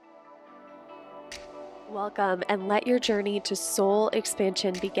Welcome and let your journey to soul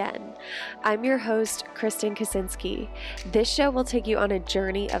expansion begin. I'm your host, Kristen Kaczynski. This show will take you on a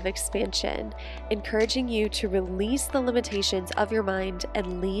journey of expansion, encouraging you to release the limitations of your mind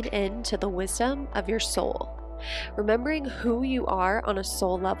and lean into the wisdom of your soul. Remembering who you are on a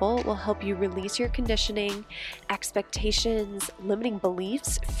soul level will help you release your conditioning, expectations, limiting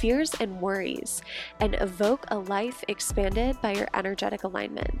beliefs, fears, and worries, and evoke a life expanded by your energetic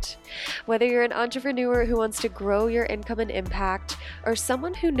alignment. Whether you're an entrepreneur who wants to grow your income and impact, or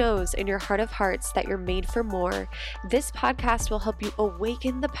someone who knows in your heart of hearts that you're made for more, this podcast will help you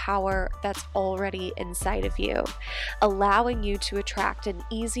awaken the power that's already inside of you, allowing you to attract an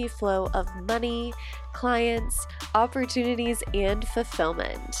easy flow of money, clients, opportunities, and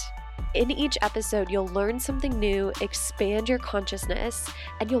fulfillment. In each episode, you'll learn something new, expand your consciousness,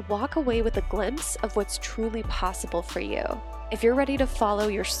 and you'll walk away with a glimpse of what's truly possible for you. If you're ready to follow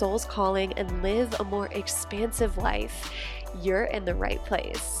your soul's calling and live a more expansive life, you're in the right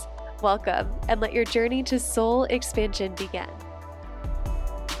place. Welcome, and let your journey to soul expansion begin.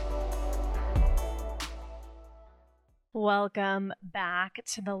 Welcome back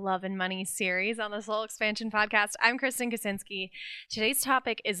to the Love and Money series on the Soul Expansion Podcast. I'm Kristen Kaczynski. Today's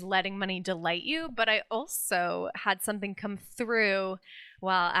topic is letting money delight you, but I also had something come through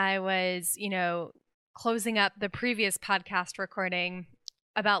while I was, closing up the previous podcast recording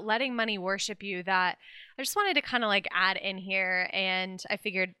about letting money worship you that I just wanted to kind of add in here, and I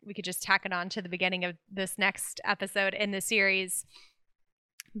figured we could just tack it on to the beginning of this next episode in the series.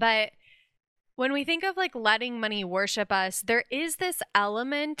 But when we think of letting money worship us, there is this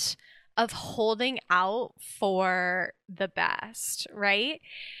element of holding out for the best, right?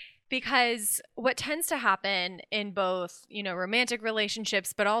 Because what tends to happen in both, romantic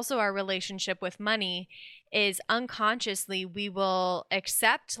relationships, but also our relationship with money is unconsciously we will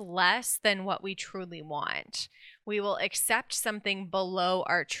accept less than what we truly want. We will accept something below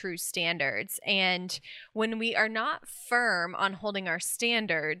our true standards. And when we are not firm on holding our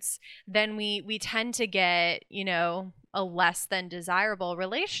standards, then we tend to get, a less than desirable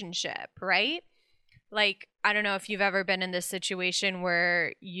relationship, right? I don't know if you've ever been in this situation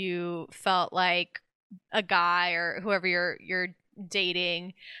where you felt like a guy or whoever you're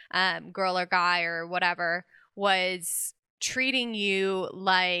dating, girl or guy or whatever, was treating you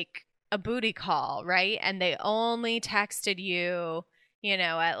like a booty call, right? And they only texted you,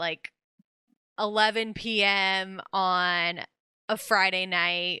 at 11 p.m. on a Friday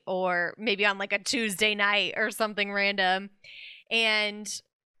night or maybe on a Tuesday night or something random. And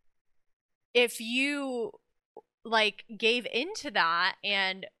if you gave into that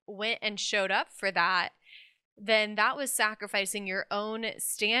and went and showed up for that, then that was sacrificing your own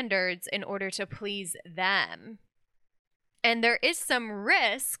standards in order to please them. And there is some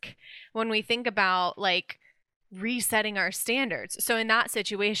risk when we think about resetting our standards. So in that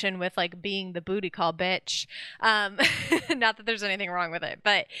situation with being the booty call bitch, not that there's anything wrong with it,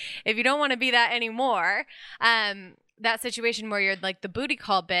 but if you don't want to be that anymore, that situation where you're the booty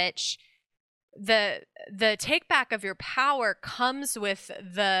call bitch, the take back of your power comes with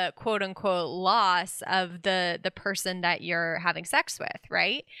the quote unquote loss of the person that you're having sex with,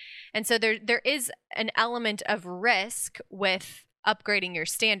 right? And so there is an element of risk with upgrading your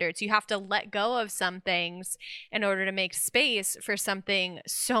standards. You have to let go of some things in order to make space for something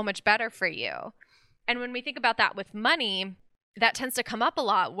so much better for you. And when we think about that with money, that tends to come up a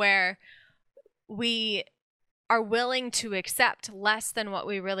lot where we are willing to accept less than what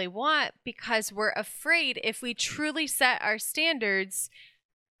we really want because we're afraid if we truly set our standards,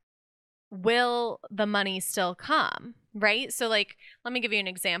 will the money still come, right? So let me give you an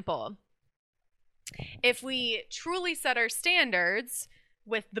example. If we truly set our standards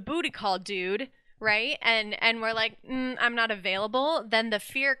with the booty call dude, right? And we're I'm not available, then the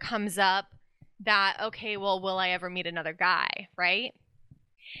fear comes up that, okay, well, will I ever meet another guy, right?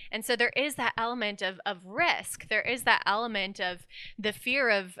 And so there is that element of risk. There is that element of the fear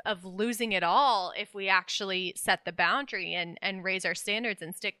of losing it all if we actually set the boundary and raise our standards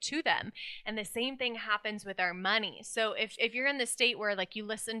and stick to them. And the same thing happens with our money. So if you're in the state where you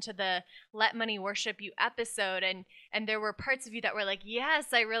listen to the Let Money Worship You episode and there were parts of you that were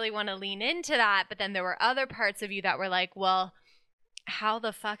yes, I really want to lean into that. But then there were other parts of you that were well, how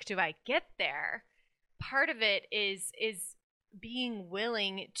the fuck do I get there? Part of it is being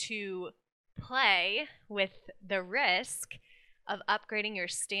willing to play with the risk of upgrading your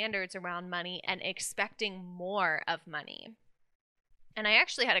standards around money and expecting more of money. And I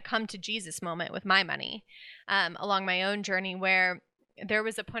actually had a come to Jesus moment with my money along my own journey where there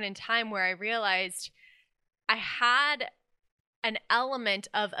was a point in time where I realized I had an element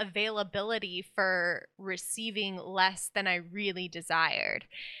of availability for receiving less than I really desired.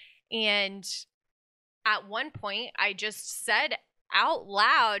 And at one point, I just said out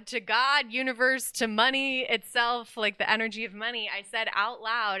loud to God, universe, to money itself, like the energy of money, I said out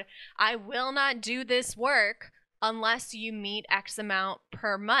loud, I will not do this work unless you meet X amount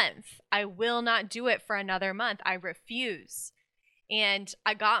per month. I will not do it for another month. I refuse. And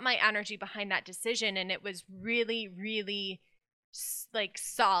I got my energy behind that decision, and it was really, really like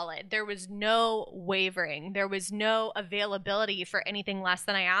solid. There was no wavering. There was no availability for anything less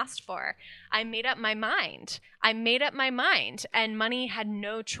than I asked for. I made up my mind. And money had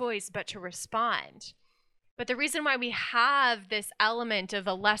no choice but to respond. But the reason why we have this element of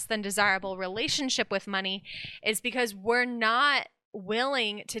a less than desirable relationship with money is because we're not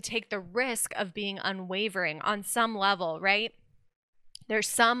willing to take the risk of being unwavering on some level, right? There's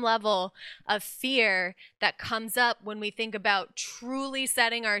some level of fear that comes up when we think about truly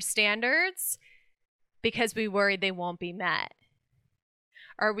setting our standards because we worry they won't be met.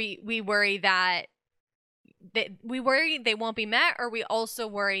 Or we worry that they won't be met, or we also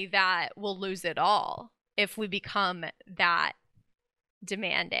worry that we'll lose it all if we become that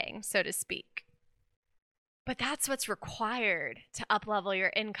demanding, so to speak. But that's what's required to up-level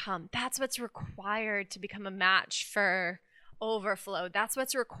your income. That's what's required to become a match for overflow. That's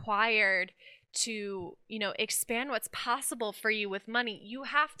what's required to, expand what's possible for you with money. You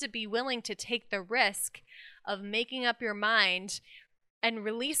have to be willing to take the risk of making up your mind and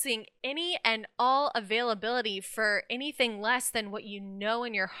releasing any and all availability for anything less than what you know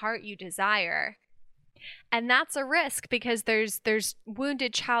in your heart you desire. And that's a risk because there's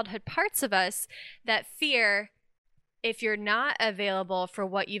wounded childhood parts of us that fear if you're not available for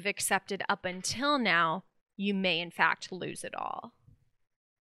what you've accepted up until now, you may in fact lose it all.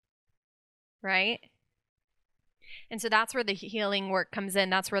 Right? And so that's where the healing work comes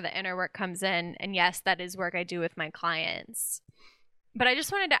in. That's where the inner work comes in. And yes, that is work I do with my clients. But I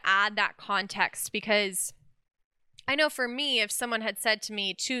just wanted to add that context because I know for me, if someone had said to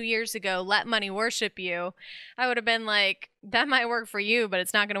me 2 years ago, let money worship you, I would have been like, that might work for you, but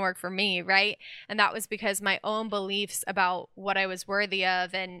it's not going to work for me, right? And that was because my own beliefs about what I was worthy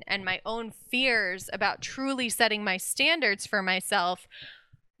of and my own fears about truly setting my standards for myself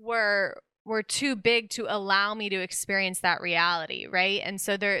were too big to allow me to experience that reality, right? And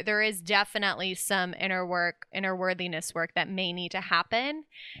so there is definitely some inner worthiness work that may need to happen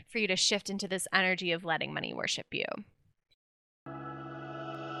for you to shift into this energy of letting money worship you.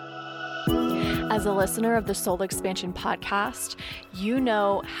 As a listener of the Soul Expansion podcast, you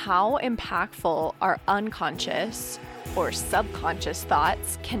know how impactful our unconscious or subconscious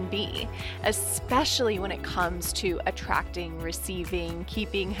thoughts can be, especially when it comes to attracting, receiving,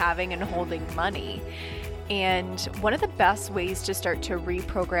 keeping, having, and holding money. And one of the best ways to start to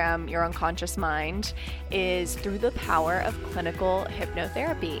reprogram your unconscious mind is through the power of clinical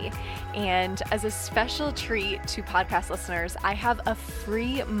hypnotherapy. And as a special treat to podcast listeners, I have a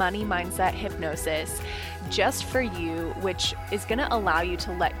free money mindset hypnosis just for you, which is going to allow you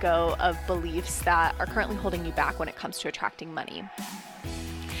to let go of beliefs that are currently holding you back when it comes to attracting money.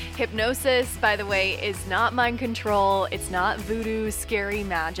 Hypnosis, by the way, is not mind control. It's not voodoo, scary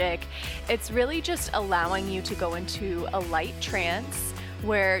magic. It's really just allowing you to go into a light trance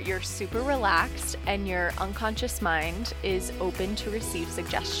where you're super relaxed and your unconscious mind is open to receive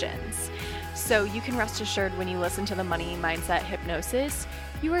suggestions. So you can rest assured when you listen to the Money Mindset Hypnosis,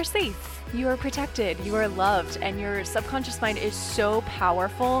 you are safe, you are protected, you are loved, and your subconscious mind is so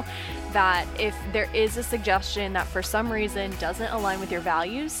powerful that if there is a suggestion that for some reason doesn't align with your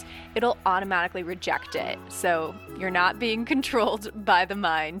values, it'll automatically reject it. So you're not being controlled by the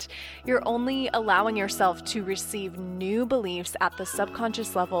mind. You're only allowing yourself to receive new beliefs at the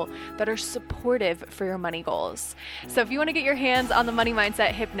subconscious level that are supportive for your money goals. So if you want to get your hands on the Money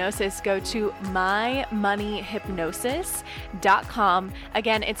Mindset Hypnosis, go to mymoneyhypnosis.com.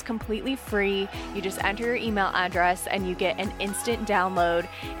 Again, it's completely free. You just enter your email address and you get an instant download,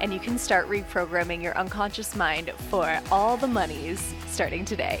 and you can start reprogramming your unconscious mind for all the monies starting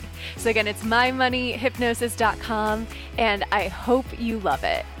today. So again, it's mymoneyhypnosis.com, and I hope you love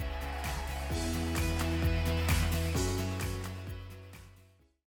it.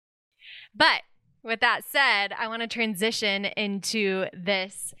 But with that said, I want to transition into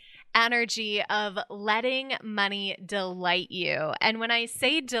this energy of letting money delight you. And when I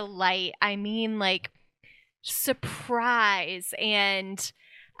say delight, I mean like surprise and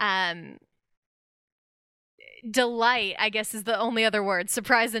delight, I guess, is the only other word.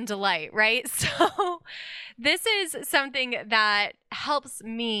 Surprise and delight, right? So this is something that helps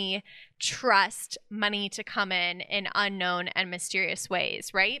me trust money to come in unknown and mysterious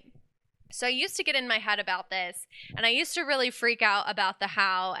ways, right? So I used to get in my head about this, and I used to really freak out about the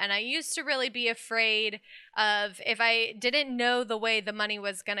how, and I used to really be afraid of if I didn't know the way the money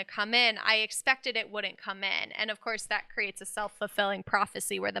was going to come in, I expected it wouldn't come in. And of course, that creates a self-fulfilling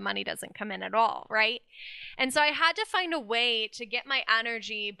prophecy where the money doesn't come in at all, right? And so I had to find a way to get my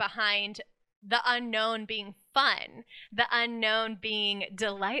energy behind the unknown being fun, the unknown being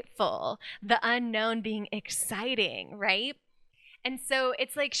delightful, the unknown being exciting, right? And so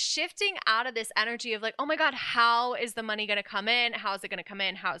it's like shifting out of this energy of like, oh my God, how is the money going to come in? How is it going to come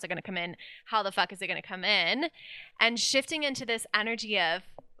in? How is it going to come in? How the fuck is it going to come in? And shifting into this energy of,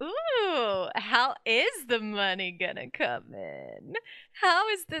 ooh, how is the money going to come in? How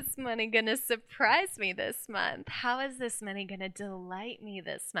is this money going to surprise me this month? How is this money going to delight me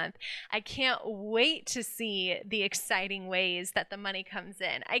this month? I can't wait to see the exciting ways that the money comes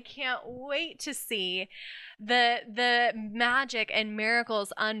in. I can't wait to see the magic and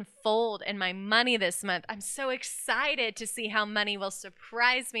miracles unfold in my money this month. I'm so excited to see how money will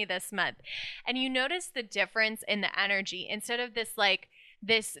surprise me this month. And you notice the difference in the energy. Instead of this like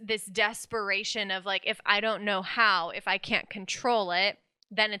this desperation of like, if I don't know how, if I can't control it,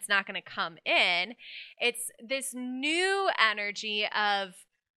 then it's not going to come in. It's this new energy of,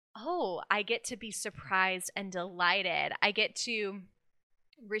 oh, I get to be surprised and delighted. I get to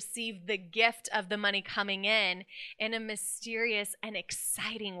receive the gift of the money coming in a mysterious and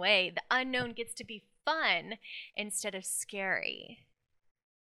exciting way. The unknown gets to be fun instead of scary.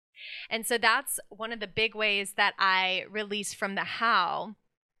 And so that's one of the big ways that I release from the how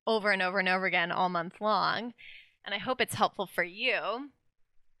over and over and over again all month long. And I hope it's helpful for you.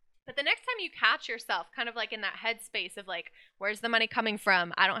 But the next time you catch yourself kind of like in that headspace of like, where's the money coming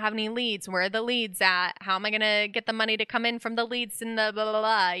from? I don't have any leads. Where are the leads at? How am I going to get the money to come in from the leads and the blah, blah,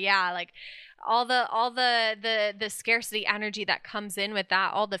 blah. Yeah, like all the scarcity energy that comes in with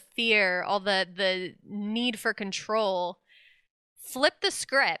that, all the fear, all the need for control. Flip the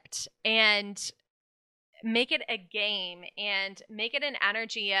script and make it a game and make it an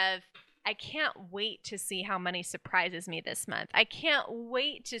energy of, I can't wait to see how money surprises me this month. I can't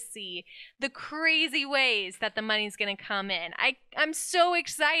wait to see the crazy ways that the money's going to come in. I'm so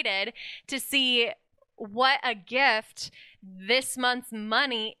excited to see what a gift this month's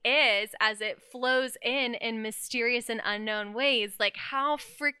money is as it flows in mysterious and unknown ways. Like, how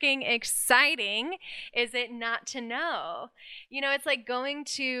freaking exciting is it not to know? You know, it's like going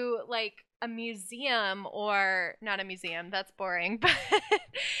to like a museum, or not a museum, that's boring, but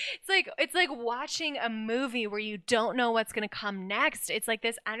it's like watching a movie where you don't know what's going to come next. It's like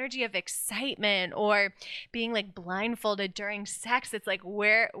this energy of excitement, or being like blindfolded during sex. It's like,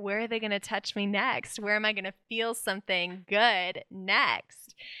 where are they going to touch me next? Where am I going to feel something good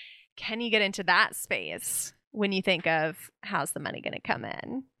next? Can you get into that space when you think of how's the money going to come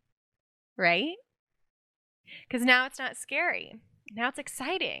in? Right? Because now it's not scary. Now it's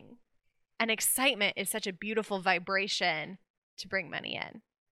exciting. And excitement is such a beautiful vibration to bring money in.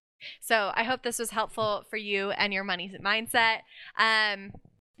 So I hope this was helpful for you and your money mindset. By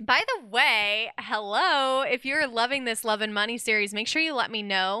the way, hello, if you're loving this Love and Money series, make sure you let me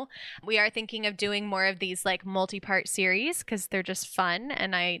know. We are thinking of doing more of these like multi-part series because they're just fun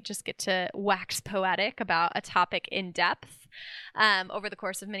and I just get to wax poetic about a topic in depth over the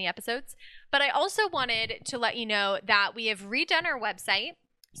course of many episodes. But I also wanted to let you know that we have redone our website.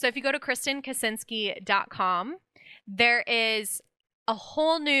 So if you go to KristenKaczynski.com, there is a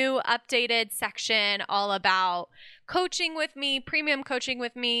whole new updated section all about coaching with me, premium coaching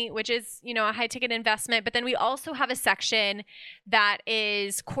with me, which is, you know, a high ticket investment. But then we also have a section that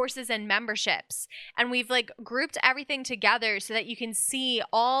is courses and memberships. And we've like grouped everything together so that you can see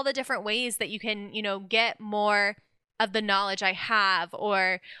all the different ways that you can, you know, get more of the knowledge I have,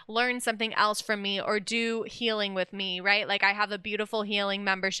 or learn something else from me, or do healing with me, right? Like I have a beautiful healing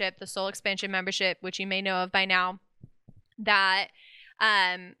membership, the Soul Expansion membership, which you may know of by now, that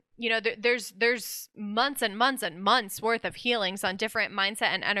you know, there's months and months and months worth of healings on different mindset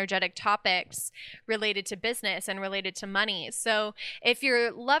and energetic topics related to business and related to money. So if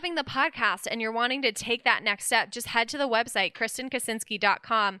you're loving the podcast and you're wanting to take that next step, just head to the website,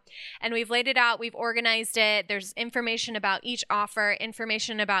 KristenKaczynski.com, and we've laid it out. We've organized it. There's information about each offer,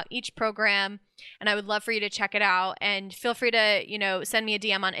 information about each program, and I would love for you to check it out. And feel free to, you know, send me a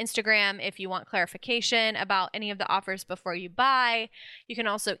DM on Instagram if you want clarification about any of the offers before you buy. You can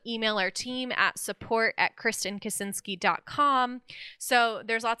also email our team at support@KristenKaczynski.com. So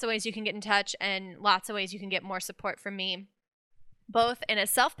there's lots of ways you can get in touch and lots of ways you can get more support from me. both in a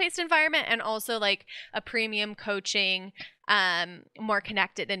self-paced environment and also like a premium coaching, more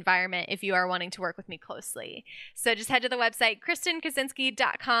connected environment if you are wanting to work with me closely. So just head to the website,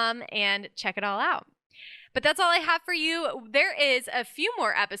 KristenKaczynski.com, and check it all out. But that's all I have for you. There is a few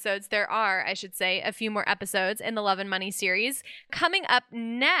more episodes. There are, I should say, a few more episodes in the Love and Money series. Coming up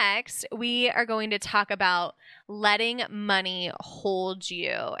next, we are going to talk about letting money hold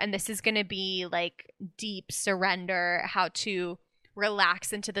you. And this is going to be like deep surrender, how to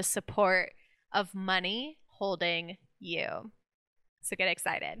relax into the support of money holding you. So get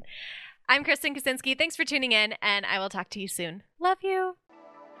excited. I'm Kristen Kaczynski. Thanks for tuning in, and I will talk to you soon. Love you.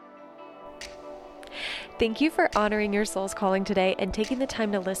 Thank you for honoring your soul's calling today and taking the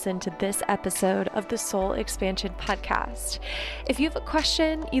time to listen to this episode of the Soul Expansion Podcast. If you have a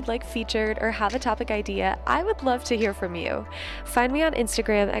question you'd like featured or have a topic idea, I would love to hear from you. Find me on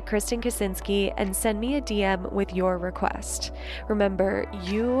Instagram at Kristen Kaczynski and send me a DM with your request. Remember,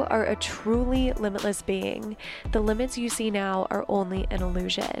 you are a truly limitless being. The limits you see now are only an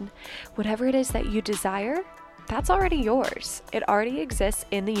illusion. Whatever it is that you desire, that's already yours. It already exists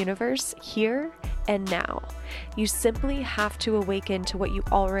in the universe here and now. You simply have to awaken to what you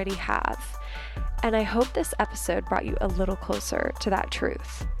already have. And I hope this episode brought you a little closer to that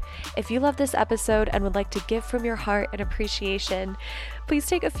truth. If you love this episode and would like to give from your heart and appreciation, please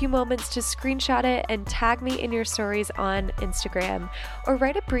take a few moments to screenshot it and tag me in your stories on Instagram, or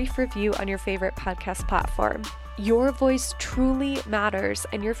write a brief review on your favorite podcast platform. Your voice truly matters,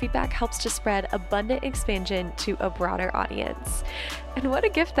 and your feedback helps to spread abundant expansion to a broader audience. And what a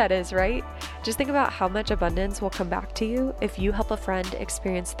gift that is, right? Just think about how much abundance will come back to you if you help a friend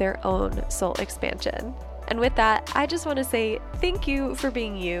experience their own soul expansion. And with that, I just want to say thank you for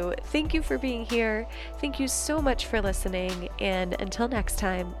being you. Thank you for being here. Thank you so much for listening. And until next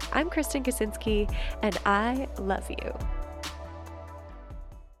time, I'm Kristen Kaczynski, and I love you.